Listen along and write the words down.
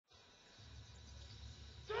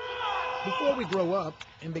Before we grow up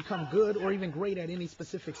and become good or even great at any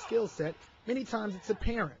specific skill set, many times it's a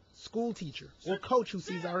parent, school teacher, or coach who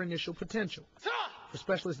sees our initial potential. For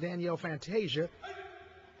Specialist Danielle Fantasia,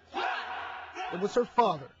 it was her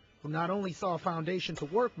father, who not only saw a foundation to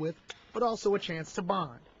work with, but also a chance to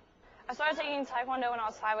bond. I started taking Taekwondo when I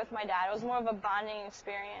was 5 with my dad. It was more of a bonding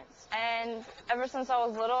experience. And ever since I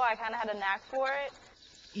was little, I kind of had a knack for it.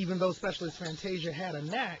 Even though Specialist Fantasia had a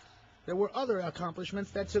knack, there were other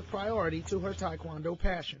accomplishments that took priority to her Taekwondo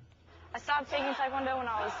passion. I stopped taking Taekwondo when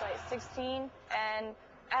I was like 16, and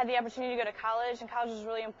I had the opportunity to go to college, and college was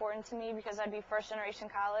really important to me because I'd be first-generation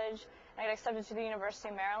college, and I got accepted to the University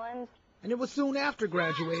of Maryland. And it was soon after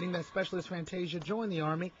graduating that Specialist Fantasia joined the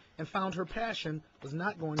Army and found her passion was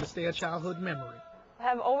not going to stay a childhood memory. I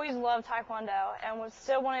have always loved Taekwondo and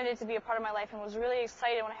still wanted it to be a part of my life, and was really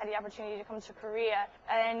excited when I had the opportunity to come to Korea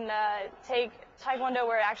and take Taekwondo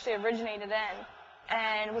where it actually originated in,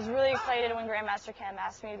 and was really excited when Grandmaster Kim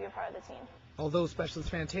asked me to be a part of the team. Although Specialist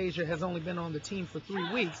Fantasia has only been on the team for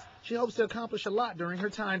 3 weeks, she hopes to accomplish a lot during her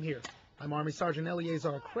time here. I'm Army Sergeant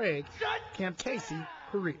Eleazar Craig, Camp Casey,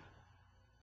 Korea.